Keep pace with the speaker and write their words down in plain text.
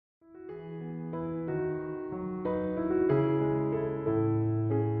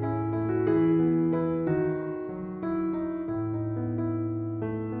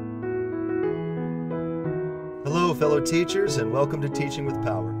fellow teachers, and welcome to Teaching with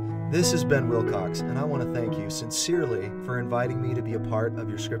Power. This is Ben Wilcox, and I want to thank you sincerely for inviting me to be a part of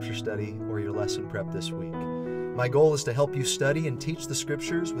your scripture study or your lesson prep this week. My goal is to help you study and teach the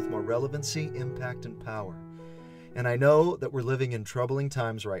scriptures with more relevancy, impact, and power. And I know that we're living in troubling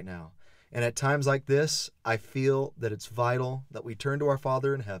times right now. And at times like this, I feel that it's vital that we turn to our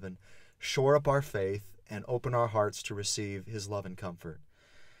Father in heaven, shore up our faith, and open our hearts to receive His love and comfort.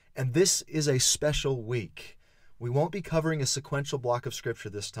 And this is a special week. We won't be covering a sequential block of Scripture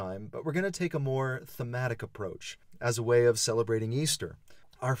this time, but we're going to take a more thematic approach as a way of celebrating Easter.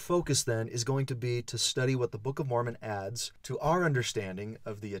 Our focus then is going to be to study what the Book of Mormon adds to our understanding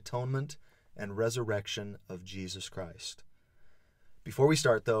of the atonement and resurrection of Jesus Christ. Before we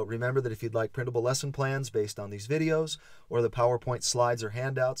start, though, remember that if you'd like printable lesson plans based on these videos or the PowerPoint slides or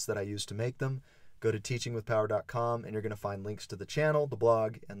handouts that I use to make them, go to teachingwithpower.com and you're going to find links to the channel, the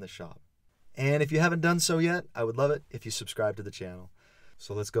blog, and the shop. And if you haven't done so yet, I would love it if you subscribe to the channel.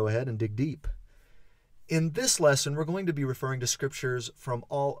 So let's go ahead and dig deep. In this lesson, we're going to be referring to scriptures from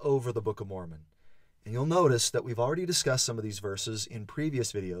all over the Book of Mormon. And you'll notice that we've already discussed some of these verses in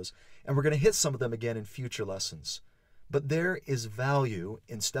previous videos, and we're going to hit some of them again in future lessons. But there is value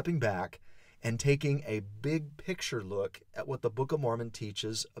in stepping back and taking a big picture look at what the Book of Mormon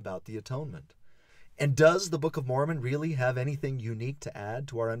teaches about the atonement. And does the Book of Mormon really have anything unique to add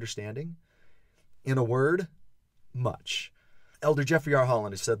to our understanding? In a word, much. Elder Jeffrey R.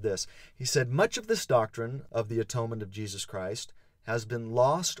 Holland has said this. He said, "Much of this doctrine of the atonement of Jesus Christ has been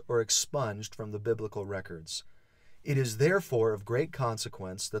lost or expunged from the biblical records. It is therefore of great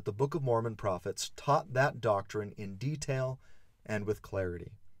consequence that the Book of Mormon prophets taught that doctrine in detail and with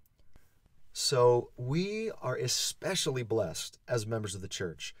clarity." So we are especially blessed as members of the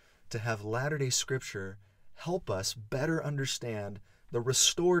church to have Latter-day Scripture help us better understand the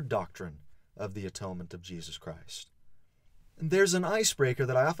restored doctrine of the atonement of Jesus Christ. There's an icebreaker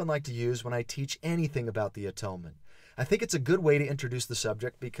that I often like to use when I teach anything about the atonement. I think it's a good way to introduce the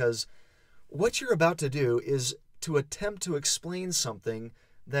subject because what you're about to do is to attempt to explain something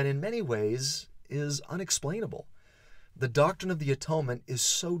that in many ways is unexplainable. The doctrine of the atonement is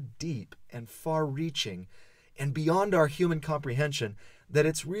so deep and far-reaching and beyond our human comprehension that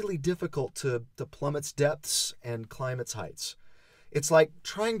it's really difficult to plumb its depths and climb its heights. It's like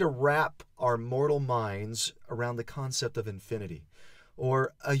trying to wrap our mortal minds around the concept of infinity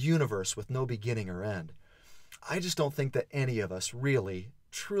or a universe with no beginning or end. I just don't think that any of us really,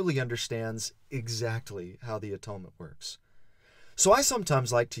 truly understands exactly how the atonement works. So I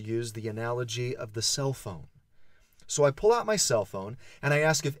sometimes like to use the analogy of the cell phone. So I pull out my cell phone and I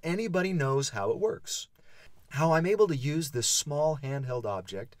ask if anybody knows how it works, how I'm able to use this small handheld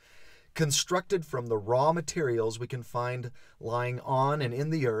object constructed from the raw materials we can find lying on and in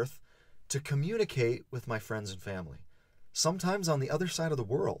the earth to communicate with my friends and family, sometimes on the other side of the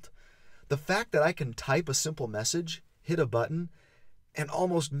world. The fact that I can type a simple message, hit a button, and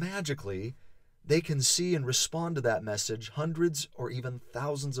almost magically they can see and respond to that message hundreds or even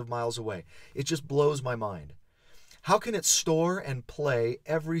thousands of miles away. It just blows my mind. How can it store and play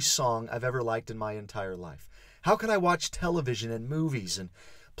every song I've ever liked in my entire life? How can I watch television and movies and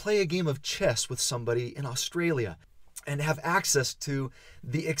play a game of chess with somebody in Australia and have access to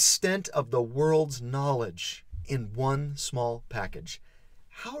the extent of the world's knowledge in one small package?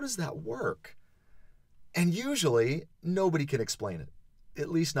 How does that work? And usually, nobody can explain it,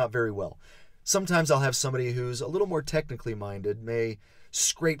 at least not very well. Sometimes I'll have somebody who's a little more technically minded, may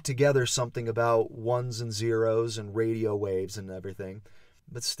scrape together something about ones and zeros and radio waves and everything,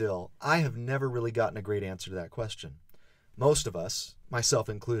 but still, I have never really gotten a great answer to that question. Most of us, myself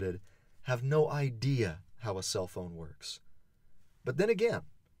included, have no idea how a cell phone works. But then again,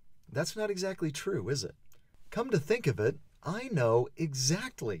 that's not exactly true, is it? Come to think of it, I know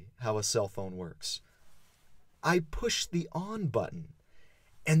exactly how a cell phone works. I push the on button,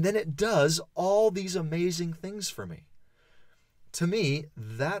 and then it does all these amazing things for me. To me,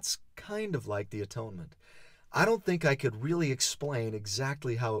 that's kind of like the atonement. I don't think I could really explain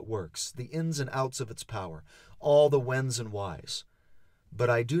exactly how it works, the ins and outs of its power, all the whens and whys. But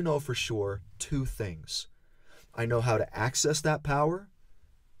I do know for sure two things. I know how to access that power,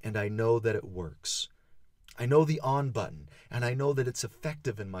 and I know that it works. I know the on button, and I know that it's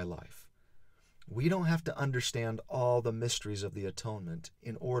effective in my life. We don't have to understand all the mysteries of the atonement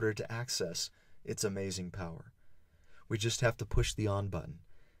in order to access its amazing power. We just have to push the on button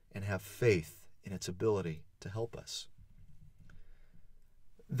and have faith in its ability to help us.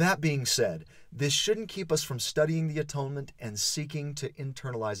 That being said, this shouldn't keep us from studying the atonement and seeking to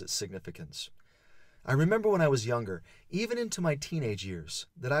internalize its significance. I remember when I was younger, even into my teenage years,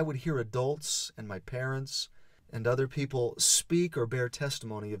 that I would hear adults and my parents and other people speak or bear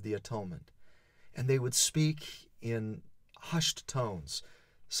testimony of the atonement. And they would speak in hushed tones,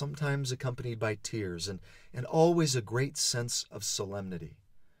 sometimes accompanied by tears, and always a great sense of solemnity.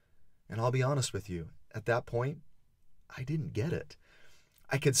 And I'll be honest with you, at that point, I didn't get it.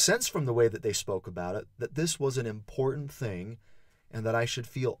 I could sense from the way that they spoke about it that this was an important thing and that I should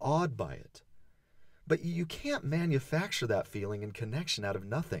feel awed by it. But you can't manufacture that feeling and connection out of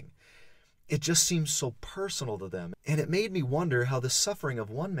nothing. It just seems so personal to them, and it made me wonder how the suffering of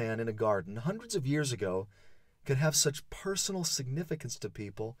one man in a garden hundreds of years ago could have such personal significance to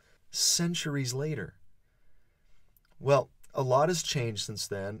people centuries later. Well, a lot has changed since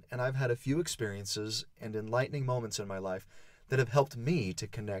then, and I've had a few experiences and enlightening moments in my life that have helped me to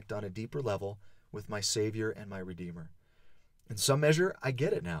connect on a deeper level with my Savior and my Redeemer. In some measure, I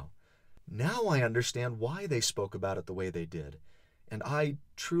get it now. Now I understand why they spoke about it the way they did, and I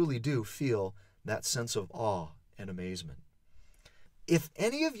truly do feel that sense of awe and amazement. If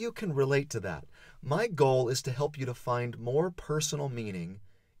any of you can relate to that, my goal is to help you to find more personal meaning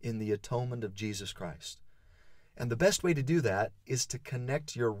in the atonement of Jesus Christ. And the best way to do that is to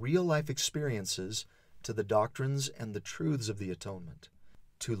connect your real-life experiences to the doctrines and the truths of the atonement,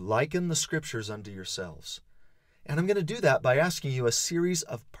 to liken the Scriptures unto yourselves. And I'm going to do that by asking you a series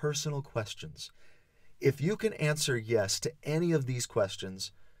of personal questions. If you can answer yes to any of these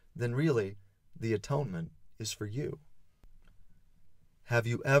questions, then really, the atonement is for you. Have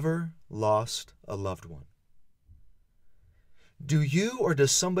you ever lost a loved one? Do you or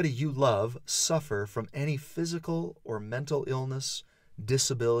does somebody you love suffer from any physical or mental illness,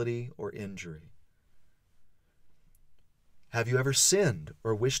 disability, or injury? Have you ever sinned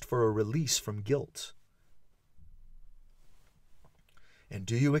or wished for a release from guilt? And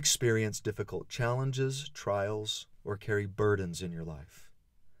do you experience difficult challenges, trials, or carry burdens in your life?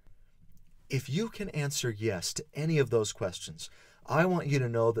 If you can answer yes to any of those questions, I want you to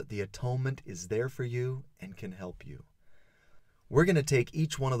know that the atonement is there for you and can help you. We're going to take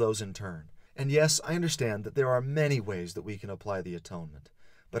each one of those in turn. And yes, I understand that there are many ways that we can apply the atonement,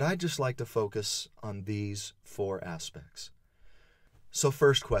 but I'd just like to focus on these 4 aspects. So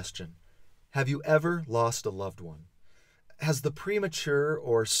first question, have you ever lost a loved one? Has the premature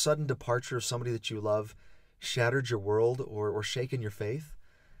or sudden departure of somebody that you love shattered your world or shaken your faith?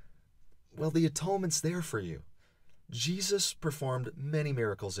 Well, the atonement's there for you. Jesus performed many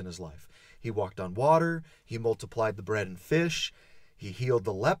miracles in his life. He walked on water, he multiplied the bread and fish, he healed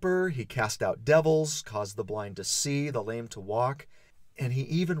the leper, he cast out devils, caused the blind to see, the lame to walk, and he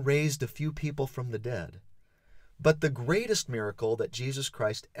even raised a few people from the dead. But the greatest miracle that Jesus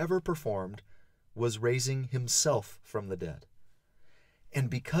Christ ever performed was raising himself from the dead. And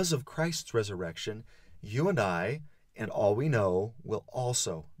because of Christ's resurrection, you and I, and all we know, will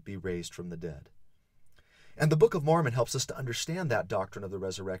also be raised from the dead. And the Book of Mormon helps us to understand that doctrine of the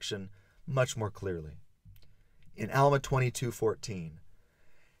resurrection much more clearly. In Alma 22:14,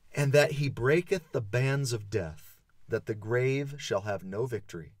 and that he breaketh the bands of death, that the grave shall have no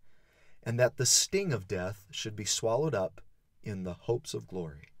victory, and that the sting of death should be swallowed up in the hopes of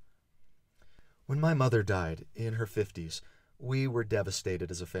glory. When my mother died in her 50s, we were devastated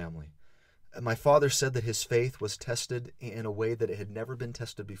as a family. My father said that his faith was tested in a way that it had never been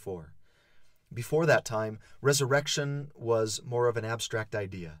tested before. Before that time, resurrection was more of an abstract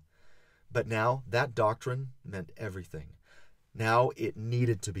idea. But now, that doctrine meant everything. Now it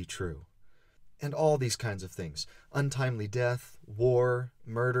needed to be true. And all these kinds of things, untimely death, war,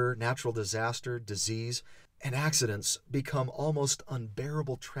 murder, natural disaster, disease, and accidents become almost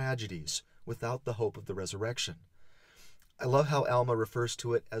unbearable tragedies without the hope of the resurrection. I love how Alma refers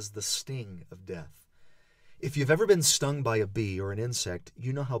to it as the sting of death. If you've ever been stung by a bee or an insect,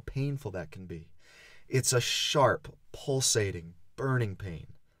 you know how painful that can be. It's a sharp, pulsating, burning pain.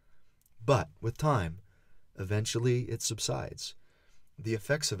 But with time, eventually it subsides. The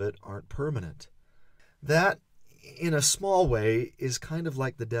effects of it aren't permanent. That, in a small way, is kind of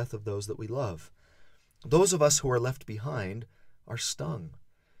like the death of those that we love. Those of us who are left behind are stung,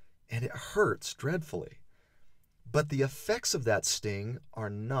 and it hurts dreadfully. But the effects of that sting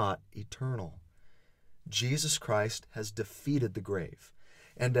are not eternal. Jesus Christ has defeated the grave,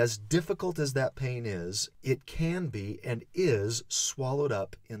 and as difficult as that pain is, it can be and is swallowed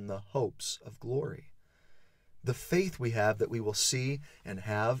up in the hopes of glory. The faith we have that we will see and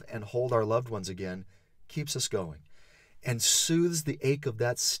have and hold our loved ones again keeps us going and soothes the ache of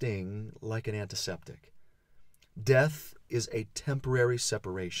that sting like an antiseptic. Death is a temporary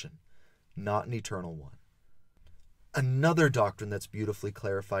separation, not an eternal one. Another doctrine that's beautifully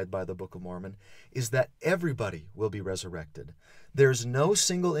clarified by the Book of Mormon is that everybody will be resurrected. There's no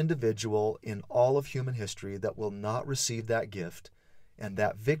single individual in all of human history that will not receive that gift and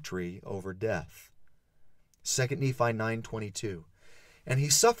that victory over death. 2 Nephi 9:22. And he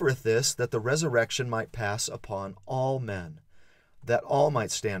suffereth this, that the resurrection might pass upon all men, that all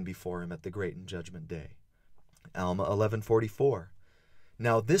might stand before him at the great and judgment day. Alma 11:44.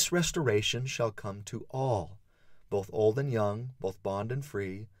 Now this restoration shall come to all, both old and young, both bond and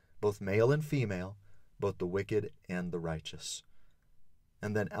free, both male and female, both the wicked and the righteous.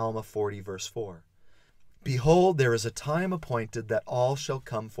 And then Alma 40, verse 4. Behold, there is a time appointed that all shall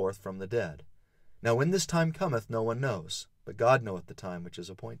come forth from the dead. Now when this time cometh, no one knows, but God knoweth the time which is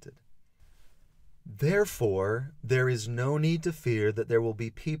appointed. Therefore, there is no need to fear that there will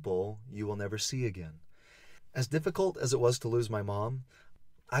be people you will never see again. As difficult as it was to lose my mom,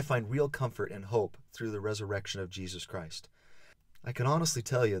 I find real comfort and hope through the resurrection of Jesus Christ. I can honestly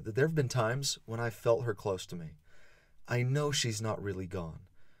tell you that there have been times when I felt her close to me. I know she's not really gone.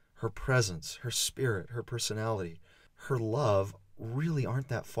 Her presence, her spirit, her personality, her love really aren't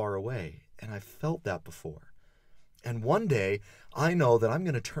that far away, and I've felt that before. And one day, I know that I'm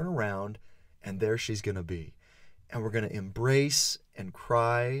going to turn around, and there she's going to be. And we're going to embrace and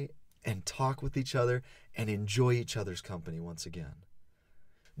cry and talk with each other and enjoy each other's company once again.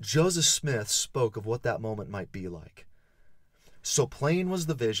 Joseph Smith spoke of what that moment might be like. So plain was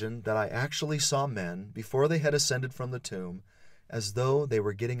the vision that I actually saw men, before they had ascended from the tomb, as though they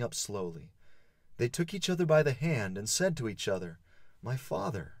were getting up slowly. They took each other by the hand and said to each other, My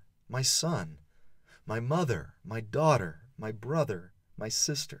father, my son, my mother, my daughter, my brother, my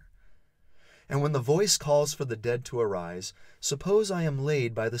sister. And when the voice calls for the dead to arise, suppose I am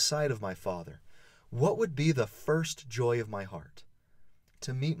laid by the side of my father, what would be the first joy of my heart?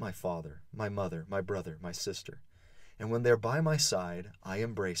 To meet my father, my mother, my brother, my sister. And when they're by my side, I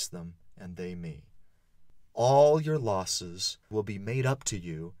embrace them, and they me. All your losses will be made up to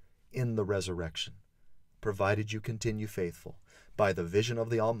you in the resurrection, provided you continue faithful. By the vision of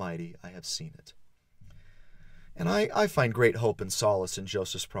the Almighty, I have seen it. And I find great hope and solace in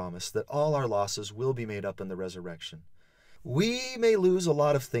Joseph's promise that all our losses will be made up in the resurrection. We may lose a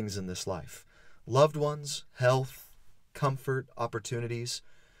lot of things in this life: loved ones, health, comfort, opportunities,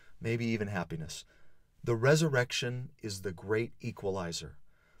 maybe even happiness. The resurrection is the great equalizer.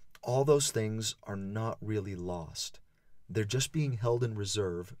 All those things are not really lost. They're just being held in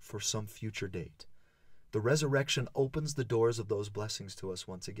reserve for some future date. The resurrection opens the doors of those blessings to us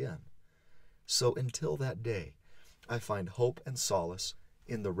once again. So until that day, I find hope and solace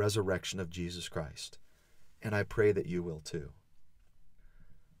in the resurrection of Jesus Christ. And I pray that you will too.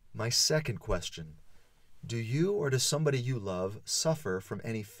 My second question: do you or does somebody you love suffer from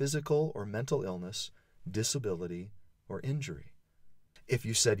any physical or mental illness, disability, or injury? If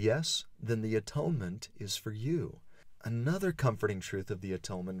you said yes, then the atonement is for you. Another comforting truth of the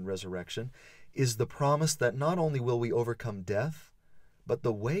atonement and resurrection is the promise that not only will we overcome death, but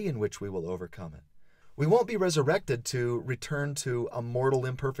the way in which we will overcome it. We won't be resurrected to return to a mortal,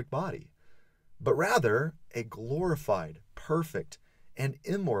 imperfect body, but rather a glorified, perfect, and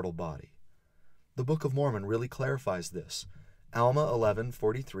immortal body. The Book of Mormon really clarifies this. Alma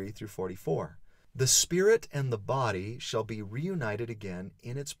 11:43 through 44. The spirit and the body shall be reunited again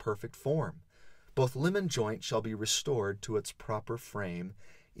in its perfect form. Both limb and joint shall be restored to its proper frame,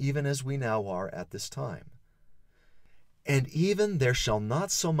 even as we now are at this time. And even there shall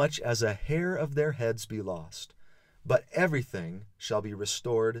not so much as a hair of their heads be lost, but everything shall be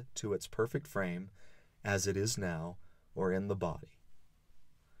restored to its perfect frame, as it is now, or in the body.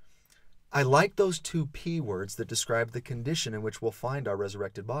 I like those two P words that describe the condition in which we'll find our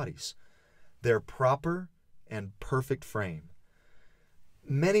resurrected bodies. Their proper and perfect frame.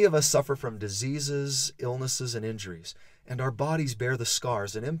 Many of us suffer from diseases, illnesses, and injuries, and our bodies bear the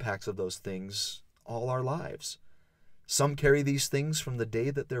scars and impacts of those things all our lives. Some carry these things from the day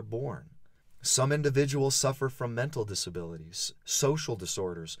that they're born. Some individuals suffer from mental disabilities, social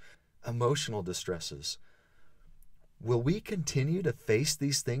disorders, emotional distresses. Will we continue to face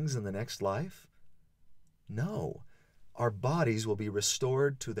these things in the next life? No. Our bodies will be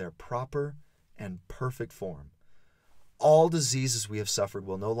restored to their proper and perfect form. All diseases we have suffered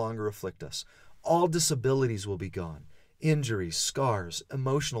will no longer afflict us. All disabilities will be gone. Injuries, scars,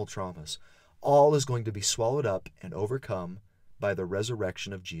 emotional traumas, all is going to be swallowed up and overcome by the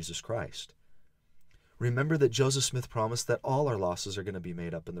resurrection of Jesus Christ. Remember that Joseph Smith promised that all our losses are going to be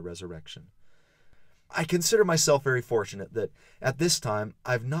made up in the resurrection. I consider myself very fortunate that at this time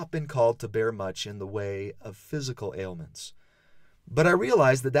I've not been called to bear much in the way of physical ailments. But I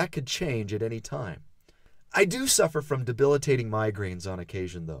realize that that could change at any time. I do suffer from debilitating migraines on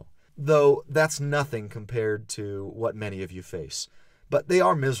occasion, though that's nothing compared to what many of you face. But they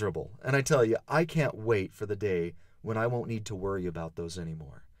are miserable, and I tell you, I can't wait for the day when I won't need to worry about those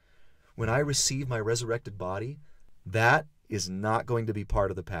anymore. When I receive my resurrected body, that is not going to be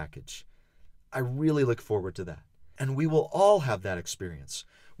part of the package. I really look forward to that. And we will all have that experience.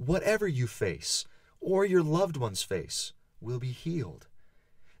 Whatever you face, or your loved ones face, will be healed.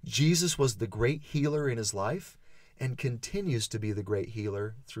 Jesus was the great healer in his life and continues to be the great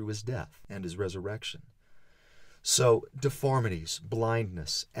healer through his death and his resurrection. So deformities,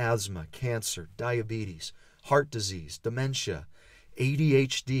 blindness, asthma, cancer, diabetes, heart disease, dementia,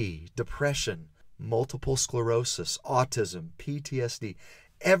 ADHD, depression, multiple sclerosis, autism, PTSD,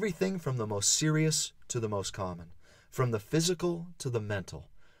 everything from the most serious to the most common, from the physical to the mental,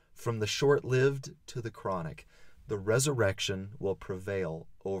 from the short-lived to the chronic, the resurrection will prevail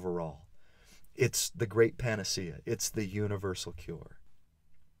overall. It's the great panacea. It's the universal cure.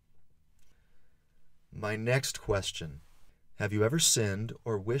 My next question: have you ever sinned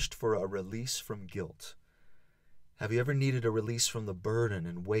or wished for a release from guilt? Have you ever needed a release from the burden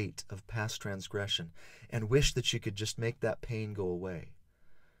and weight of past transgression and wished that you could just make that pain go away?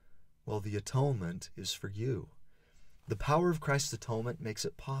 Well, the atonement is for you. The power of Christ's atonement makes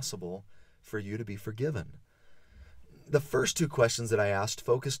it possible for you to be forgiven. The first two questions that I asked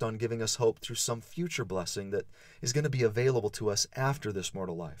focused on giving us hope through some future blessing that is going to be available to us after this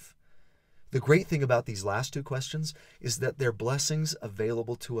mortal life. The great thing about these last two questions is that they're blessings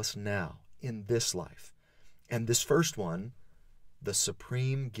available to us now, in this life. And this first one, the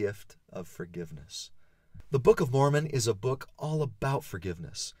supreme gift of forgiveness. The Book of Mormon is a book all about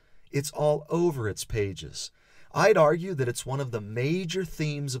forgiveness. It's all over its pages. I'd argue that it's one of the major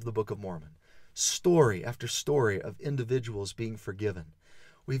themes of the Book of Mormon. Story after story of individuals being forgiven.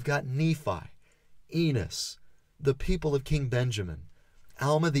 We've got Nephi, Enos, the people of King Benjamin,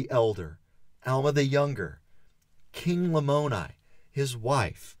 Alma the Elder, Alma the Younger, King Lamoni, his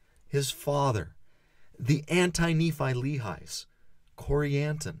wife, his father, the anti-Nephi Lehis,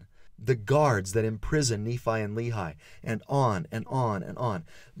 Corianton, the guards that imprison Nephi and Lehi, and on and on and on.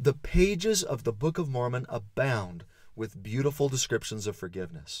 The pages of the Book of Mormon abound with beautiful descriptions of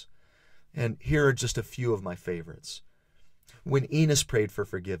forgiveness. And here are just a few of my favorites. When Enos prayed for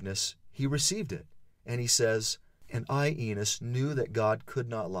forgiveness, he received it. And he says, "And I, Enos, knew that God could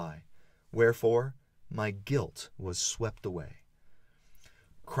not lie. Wherefore, my guilt was swept away."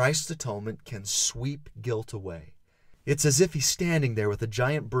 Christ's atonement can sweep guilt away. It's as if he's standing there with a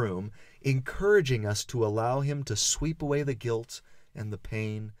giant broom, encouraging us to allow him to sweep away the guilt and the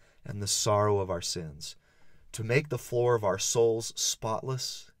pain and the sorrow of our sins, to make the floor of our souls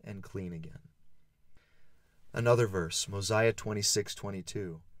spotless and clean again. Another verse, Mosiah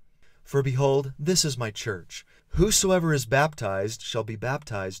 26:22. "For behold, this is my church. Whosoever is baptized shall be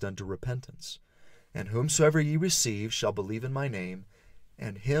baptized unto repentance. And whomsoever ye receive shall believe in my name,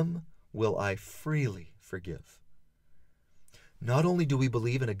 and him will I freely forgive." Not only do we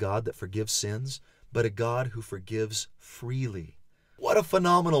believe in a God that forgives sins, but a God who forgives freely. What a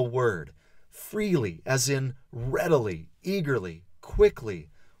phenomenal word! Freely, as in readily, eagerly, quickly,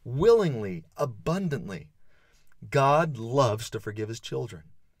 willingly, abundantly. God loves to forgive his children.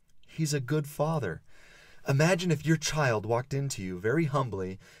 He's a good father. Imagine if your child walked into you very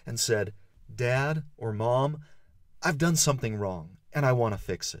humbly and said, "Dad or Mom, I've done something wrong and I want to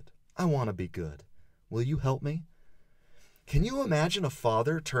fix it. I want to be good. Will you help me?" Can you imagine a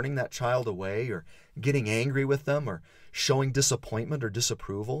father turning that child away or getting angry with them or showing disappointment or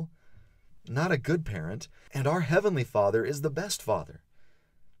disapproval? Not a good parent, and our Heavenly Father is the best father.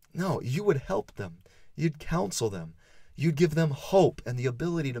 No, you would help them. You'd counsel them. You'd give them hope and the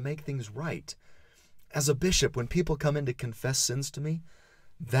ability to make things right. As a bishop, when people come in to confess sins to me,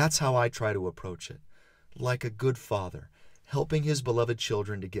 that's how I try to approach it. Like a good father, helping his beloved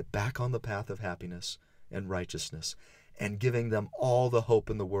children to get back on the path of happiness and righteousness, and giving them all the hope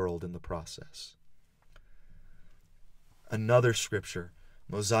in the world in the process. Another scripture,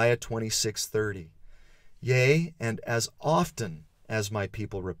 Mosiah 26:30. "Yea, and as often as my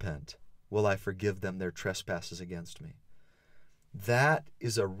people repent, will I forgive them their trespasses against me." That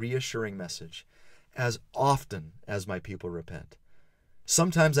is a reassuring message. As often as my people repent.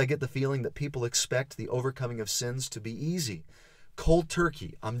 Sometimes I get the feeling that people expect the overcoming of sins to be easy. Cold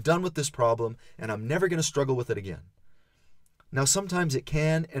turkey, I'm done with this problem, and I'm never going to struggle with it again. Now, sometimes it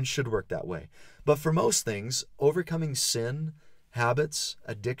can and should work that way. But for most things, overcoming sin, habits,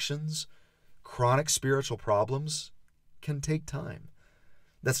 addictions, chronic spiritual problems can take time.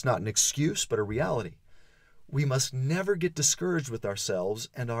 That's not an excuse, but a reality. We must never get discouraged with ourselves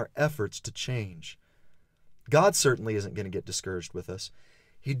and our efforts to change. God certainly isn't going to get discouraged with us.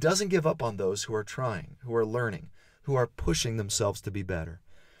 He doesn't give up on those who are trying, who are learning, who are pushing themselves to be better,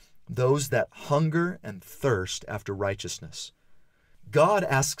 those that hunger and thirst after righteousness. God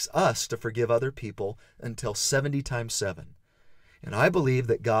asks us to forgive other people until 70 times 7. And I believe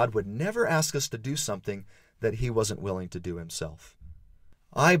that God would never ask us to do something that He wasn't willing to do Himself.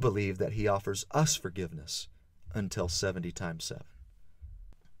 I believe that He offers us forgiveness until 70 times 7.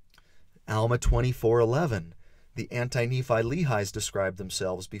 Alma 24:11, the anti-Nephi Lehis describe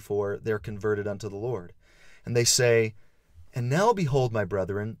themselves before they're converted unto the Lord. And they say, "And now behold, my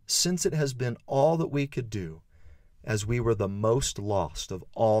brethren, since it has been all that we could do, as we were the most lost of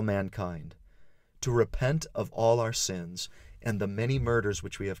all mankind, to repent of all our sins and the many murders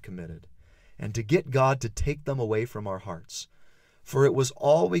which we have committed, and to get God to take them away from our hearts. For it was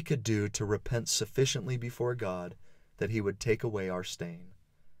all we could do to repent sufficiently before God, that He would take away our stain."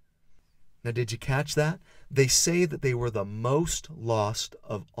 Now, did you catch that? They say that they were the most lost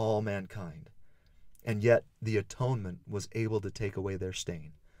of all mankind, and yet the atonement was able to take away their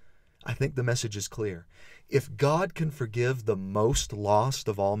stain. I think the message is clear. If God can forgive the most lost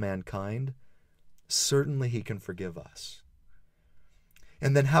of all mankind, certainly He can forgive us.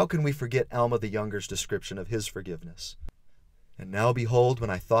 And then how can we forget Alma the Younger's description of his forgiveness? "And now behold,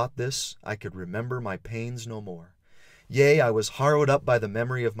 when I thought this, I could remember my pains no more. Yea, I was harrowed up by the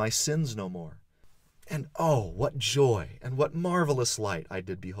memory of my sins no more. And oh, what joy and what marvelous light I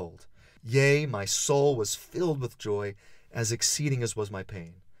did behold. Yea, my soul was filled with joy, as exceeding as was my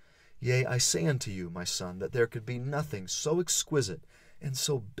pain. Yea, I say unto you, my son, that there could be nothing so exquisite and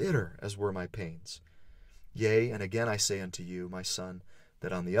so bitter as were my pains. Yea, and again I say unto you, my son,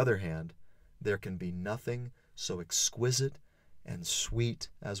 that on the other hand, there can be nothing so exquisite and sweet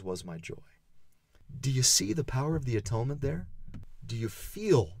as was my joy." Do you see the power of the atonement there? Do you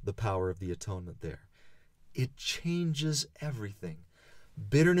feel the power of the atonement there? It changes everything.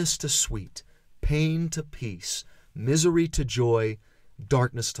 Bitterness to sweet, pain to peace, misery to joy,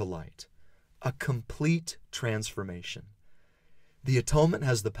 darkness to light. A complete transformation. The atonement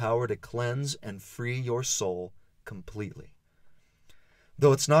has the power to cleanse and free your soul completely.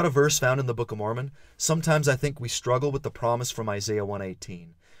 Though it's not a verse found in the Book of Mormon, sometimes I think we struggle with the promise from Isaiah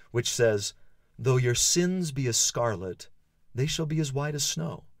 1:18, which says, "Though your sins be as scarlet, they shall be as white as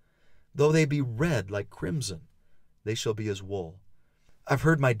snow. Though they be red like crimson, they shall be as wool." I've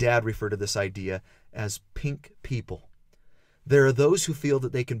heard my dad refer to this idea as pink people. There are those who feel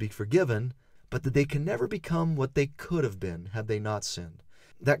that they can be forgiven, but that they can never become what they could have been had they not sinned.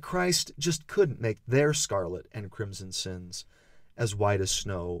 That Christ just couldn't make their scarlet and crimson sins as white as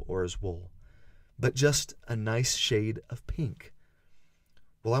snow or as wool, but just a nice shade of pink.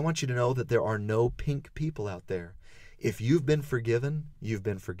 Well, I want you to know that there are no pink people out there. If you've been forgiven, you've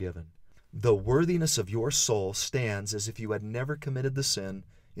been forgiven. The worthiness of your soul stands as if you had never committed the sin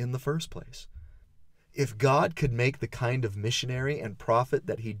in the first place. If God could make the kind of missionary and prophet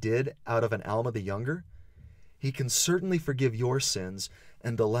that He did out of an Alma the Younger, He can certainly forgive your sins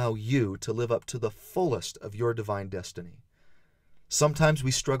and allow you to live up to the fullest of your divine destiny. Sometimes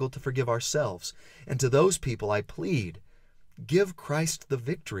we struggle to forgive ourselves, and to those people I plead, give Christ the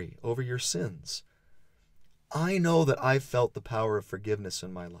victory over your sins. I know that I've felt the power of forgiveness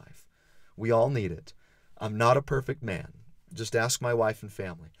in my life. We all need it. I'm not a perfect man. Just ask my wife and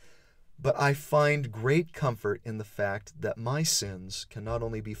family. But I find great comfort in the fact that my sins can not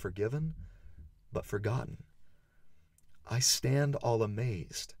only be forgiven, but forgotten. I stand all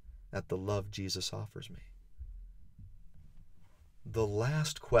amazed at the love Jesus offers me. The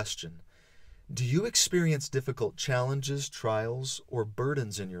last question: do you experience difficult challenges, trials, or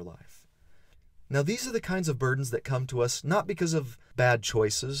burdens in your life? Now, these are the kinds of burdens that come to us not because of bad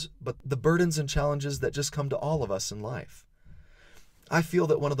choices, but the burdens and challenges that just come to all of us in life. I feel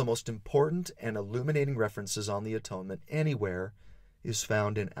that one of the most important and illuminating references on the atonement anywhere is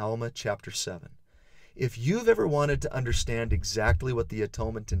found in Alma chapter 7. If you've ever wanted to understand exactly what the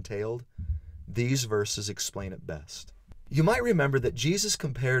atonement entailed, these verses explain it best. You might remember that Jesus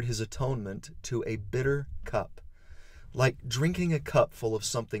compared His atonement to a bitter cup, like drinking a cup full of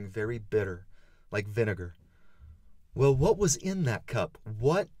something very bitter, like vinegar. Well, what was in that cup?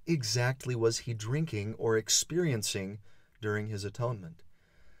 What exactly was He drinking or experiencing during His atonement?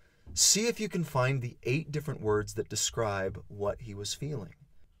 See if you can find the 8 different words that describe what He was feeling.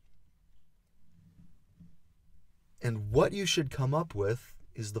 And what you should come up with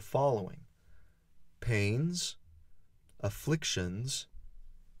is the following: pains, afflictions,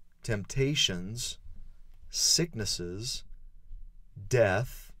 temptations, sicknesses,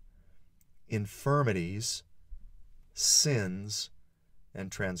 death, infirmities, sins,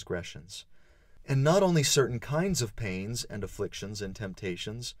 and transgressions. And not only certain kinds of pains and afflictions and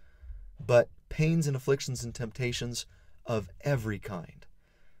temptations, but pains and afflictions and temptations of every kind.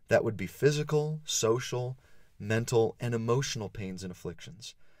 That would be physical, social, mental, and emotional pains and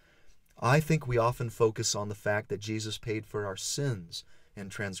afflictions. I think we often focus on the fact that Jesus paid for our sins and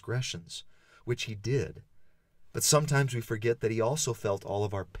transgressions, which he did. But sometimes we forget that he also felt all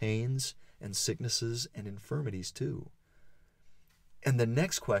of our pains and sicknesses and infirmities too. And the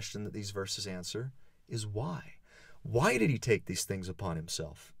next question that these verses answer is why? Why did he take these things upon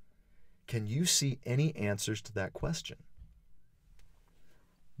himself? Can you see any answers to that question?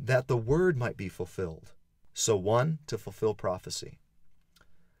 That the word might be fulfilled. So one, to fulfill prophecy.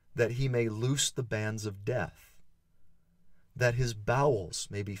 That he may loose the bands of death. That his bowels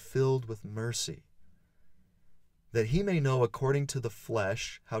may be filled with mercy. That he may know according to the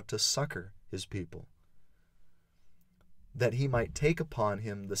flesh how to succor his people. That he might take upon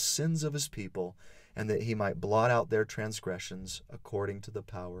him the sins of his people, and that he might blot out their transgressions according to the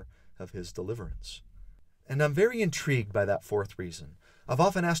power of his deliverance. And I'm very intrigued by that fourth reason. I've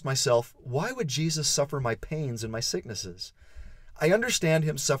often asked myself, why would Jesus suffer my pains and my sicknesses? I understand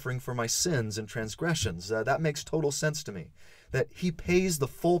him suffering for my sins and transgressions. That makes total sense to me. That he pays the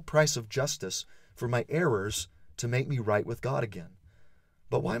full price of justice for my errors to make me right with God again.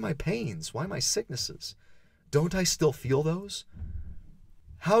 But why my pains? Why my sicknesses? Don't I still feel those?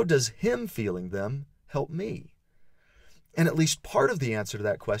 How does him feeling them help me? And at least part of the answer to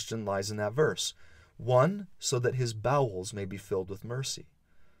that question lies in that verse. One, so that his bowels may be filled with mercy.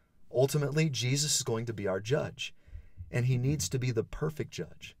 Ultimately, Jesus is going to be our judge, and he needs to be the perfect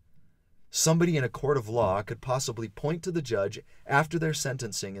judge. Somebody in a court of law could possibly point to the judge after their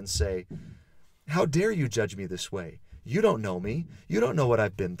sentencing and say, "How dare you judge me this way? You don't know me. You don't know what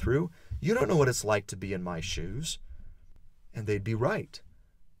I've been through. You don't know what it's like to be in my shoes." And they'd be right.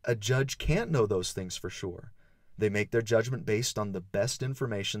 A judge can't know those things for sure. They make their judgment based on the best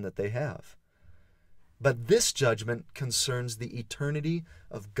information that they have. But this judgment concerns the eternity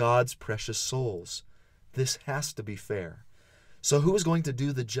of God's precious souls. This has to be fair. So who is going to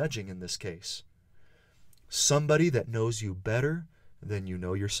do the judging in this case? Somebody that knows you better than you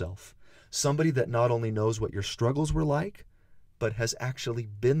know yourself. Somebody that not only knows what your struggles were like, but has actually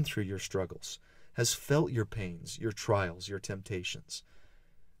been through your struggles, has felt your pains, your trials, your temptations.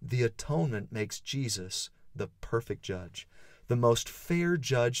 The atonement makes Jesus the perfect judge, the most fair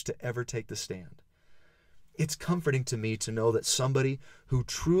judge to ever take the stand. It's comforting to me to know that somebody who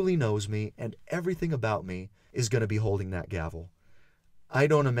truly knows me and everything about me is going to be holding that gavel. I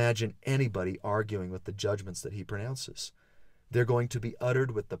don't imagine anybody arguing with the judgments that he pronounces. They're going to be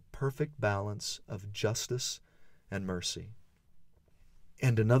uttered with the perfect balance of justice and mercy.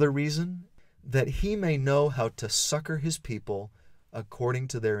 And another reason, that he may know how to succor his people according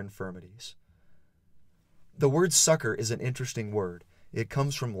to their infirmities. The word succor is an interesting word. It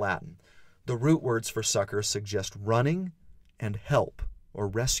comes from Latin. The root words for succor suggest running and help or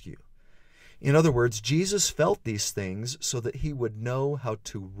rescue. In other words, Jesus felt these things so that he would know how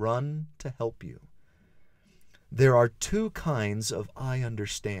to run to help you. There are two kinds of "I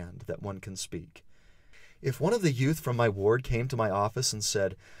understand" that one can speak. If one of the youth from my ward came to my office and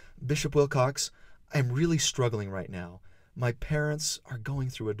said, "Bishop Wilcox, I'm really struggling right now. My parents are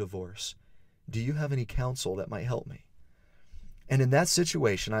going through a divorce. Do you have any counsel that might help me?" And in that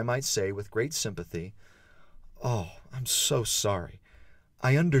situation, I might say with great sympathy, "Oh, I'm so sorry.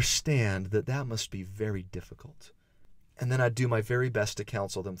 I understand that that must be very difficult." And then I'd do my very best to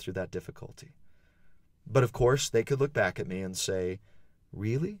counsel them through that difficulty. But of course, they could look back at me and say,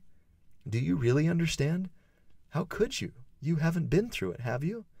 "Really? Do you really understand? How could you? You haven't been through it, have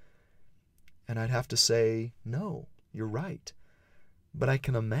you?" And I'd have to say, "No, you're right. But I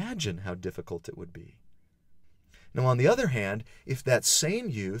can imagine how difficult it would be." Now, on the other hand, if that same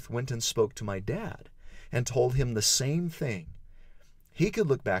youth went and spoke to my dad and told him the same thing, he could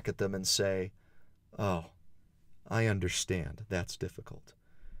look back at them and say, "Oh, I understand. That's difficult."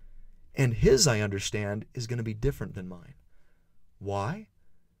 And his "I understand" is going to be different than mine. Why?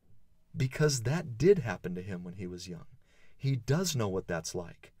 Because that did happen to him when he was young. He does know what that's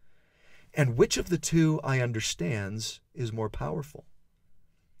like. And which of the two "I understands" is more powerful?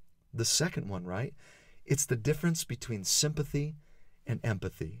 The second one, right? It's the difference between sympathy and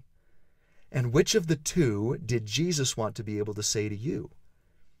empathy. And which of the two did Jesus want to be able to say to you?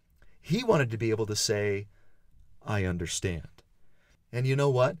 He wanted to be able to say, "I understand." And you know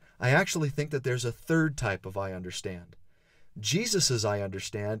what? I actually think that there's a third type of "I understand." Jesus's "I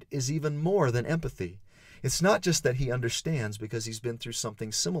understand" is even more than empathy. It's not just that he understands because he's been through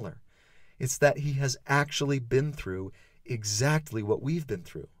something similar. It's that he has actually been through exactly what we've been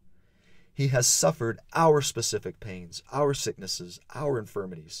through. He has suffered our specific pains, our sicknesses, our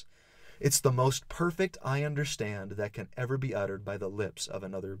infirmities. It's the most perfect "I understand" that can ever be uttered by the lips of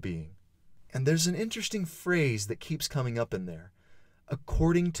another being. And there's an interesting phrase that keeps coming up in there.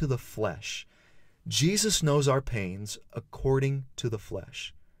 According to the flesh. Jesus knows our pains according to the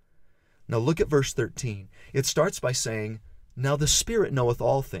flesh. Now look at verse 13. It starts by saying, "Now the Spirit knoweth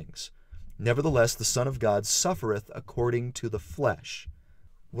all things. Nevertheless, the Son of God suffereth according to the flesh."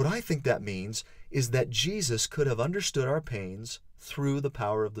 What I think that means is that Jesus could have understood our pains through the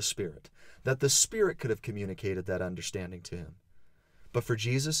power of the Spirit, that the Spirit could have communicated that understanding to him. But for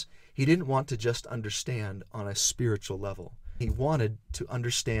Jesus, he didn't want to just understand on a spiritual level. He wanted to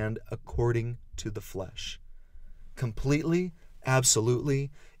understand according to the flesh, completely,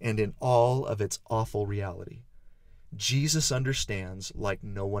 absolutely, and in all of its awful reality. Jesus understands like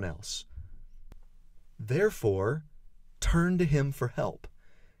no one else. Therefore, turn to him for help.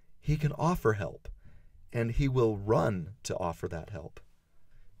 He can offer help, and he will run to offer that help.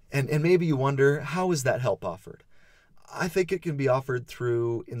 And maybe you wonder, how is that help offered? I think it can be offered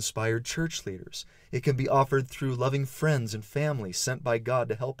through inspired church leaders. It can be offered through loving friends and family sent by God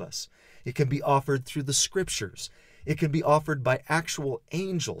to help us. It can be offered through the Scriptures. It can be offered by actual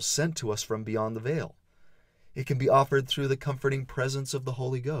angels sent to us from beyond the veil. It can be offered through the comforting presence of the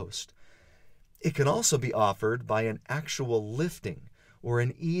Holy Ghost. It can also be offered by an actual lifting or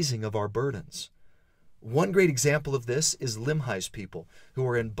an easing of our burdens. One great example of this is Limhi's people, who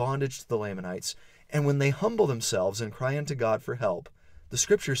are in bondage to the Lamanites, and when they humble themselves and cry unto God for help, the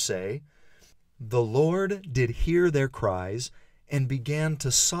Scriptures say, "The Lord did hear their cries, and began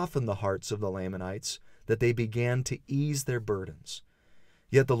to soften the hearts of the Lamanites, that they began to ease their burdens.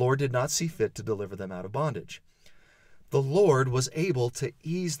 Yet the Lord did not see fit to deliver them out of bondage." The Lord was able to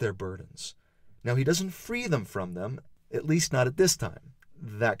ease their burdens. Now, he doesn't free them from them, at least not at this time.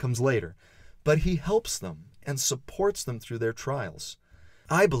 That comes later. But he helps them and supports them through their trials.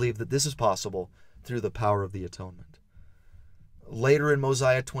 I believe that this is possible through the power of the atonement. Later in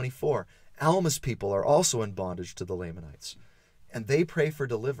Mosiah 24, Alma's people are also in bondage to the Lamanites, and they pray for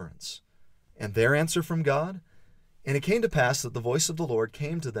deliverance. And their answer from God? "And it came to pass that the voice of the Lord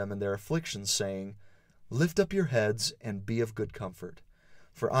came to them in their afflictions, saying, Lift up your heads and be of good comfort.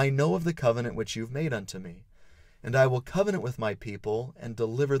 For I know of the covenant which you've made unto me. And I will covenant with my people, and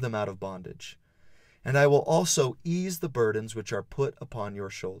deliver them out of bondage. And I will also ease the burdens which are put upon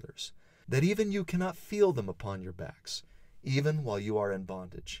your shoulders, that even you cannot feel them upon your backs, even while you are in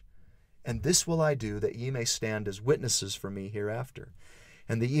bondage. And this will I do, that ye may stand as witnesses for me hereafter,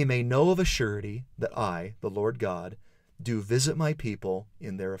 and that ye may know of a surety that I, the Lord God, do visit my people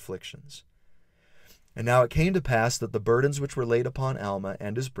in their afflictions." And now it came to pass that the burdens which were laid upon Alma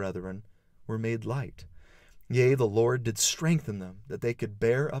and his brethren were made light. Yea, the Lord did strengthen them, that they could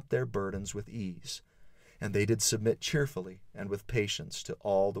bear up their burdens with ease. And they did submit cheerfully and with patience to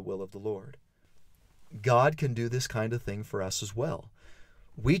all the will of the Lord. God can do this kind of thing for us as well.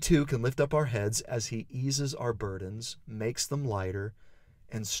 We too can lift up our heads as he eases our burdens, makes them lighter,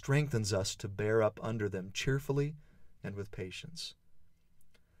 and strengthens us to bear up under them cheerfully and with patience.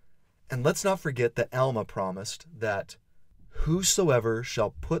 And let's not forget that Alma promised that whosoever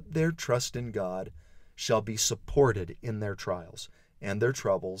shall put their trust in God shall be supported in their trials and their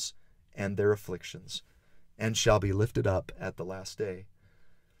troubles and their afflictions, and shall be lifted up at the last day.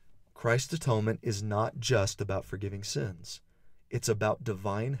 Christ's atonement is not just about forgiving sins. It's about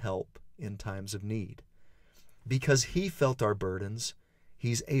divine help in times of need. Because he felt our burdens,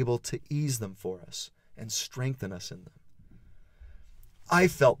 he's able to ease them for us and strengthen us in them. I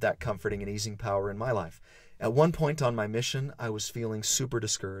felt that comforting and easing power in my life. At one point on my mission, I was feeling super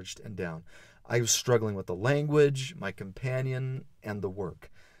discouraged and down. I was struggling with the language, my companion, and the work.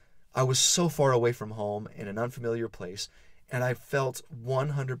 I was so far away from home in an unfamiliar place, and I felt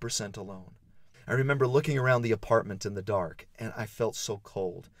 100% alone. I remember looking around the apartment in the dark, and I felt so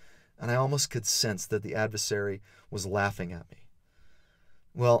cold, and I almost could sense that the adversary was laughing at me.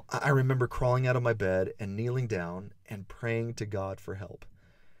 Well, I remember crawling out of my bed and kneeling down and praying to God for help,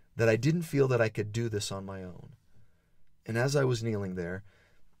 that I didn't feel that I could do this on my own. And as I was kneeling there,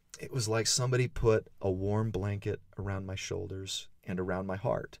 it was like somebody put a warm blanket around my shoulders and around my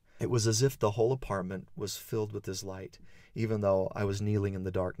heart. It was as if the whole apartment was filled with his light, even though I was kneeling in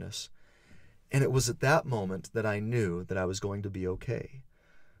the darkness. And it was at that moment that I knew that I was going to be okay,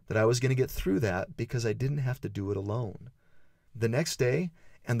 that I was going to get through that because I didn't have to do it alone. The next day,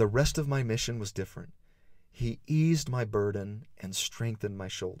 and the rest of my mission was different. He eased my burden and strengthened my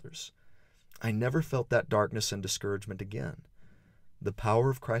shoulders. I never felt that darkness and discouragement again. The power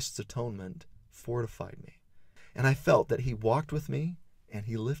of Christ's atonement fortified me, and I felt that he walked with me and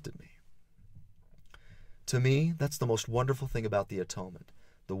he lifted me. To me, that's the most wonderful thing about the atonement,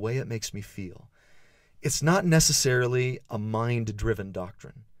 the way it makes me feel. It's not necessarily a mind-driven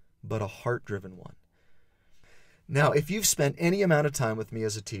doctrine, but a heart-driven one. Now, if you've spent any amount of time with me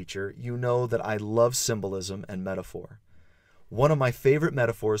as a teacher, you know that I love symbolism and metaphor. One of my favorite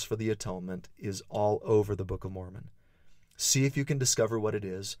metaphors for the atonement is all over the Book of Mormon. See if you can discover what it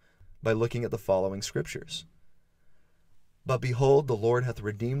is by looking at the following scriptures. But behold, the Lord hath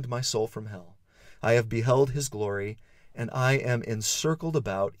redeemed my soul from hell. I have beheld his glory, and I am encircled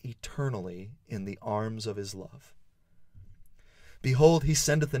about eternally in the arms of his love. Behold, he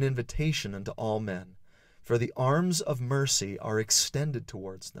sendeth an invitation unto all men, for the arms of mercy are extended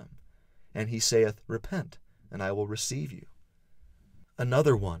towards them. And he saith, Repent, and I will receive you.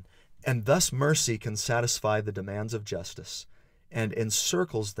 Another one, and thus mercy can satisfy the demands of justice, and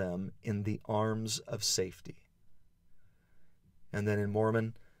encircles them in the arms of safety. And then in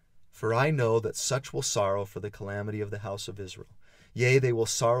Mormon, For I know that such will sorrow for the calamity of the house of Israel. Yea, they will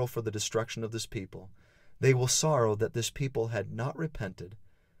sorrow for the destruction of this people. They will sorrow that this people had not repented,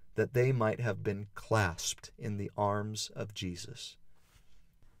 that they might have been clasped in the arms of Jesus.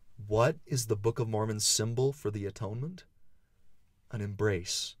 What is the Book of Mormon's symbol for the atonement? An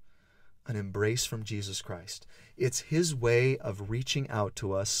embrace from Jesus Christ. It's his way of reaching out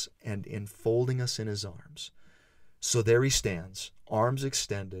to us and enfolding us in his arms. So there he stands, arms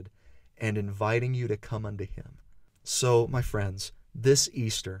extended, and inviting you to come unto him. So, my friends, this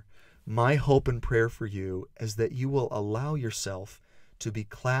Easter, my hope and prayer for you is that you will allow yourself to be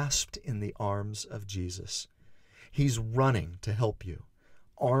clasped in the arms of Jesus. He's running to help you,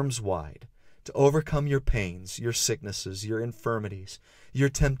 arms wide, to overcome your pains, your sicknesses, your infirmities, your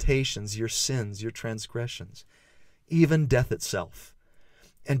temptations, your sins, your transgressions, even death itself.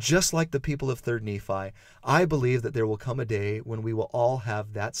 And just like the people of 3rd Nephi, I believe that there will come a day when we will all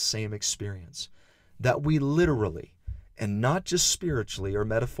have that same experience, that we literally, and not just spiritually or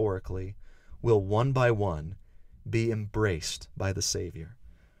metaphorically, will one by one be embraced by the Savior.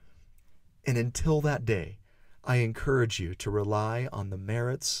 And until that day, I encourage you to rely on the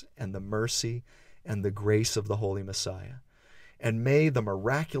merits and the mercy and the grace of the Holy Messiah. And may the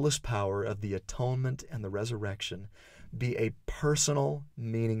miraculous power of the atonement and the resurrection be a personal,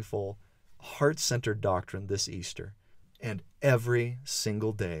 meaningful, heart-centered doctrine this Easter and every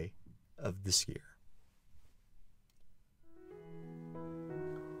single day of this year.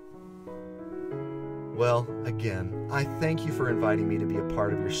 Well, again, I thank you for inviting me to be a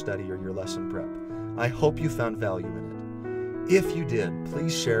part of your study or your lesson prep. I hope you found value in it. If you did,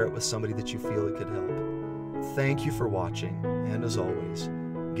 please share it with somebody that you feel it could help. Thank you for watching, and as always,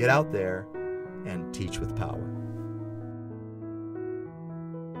 get out there and teach with power.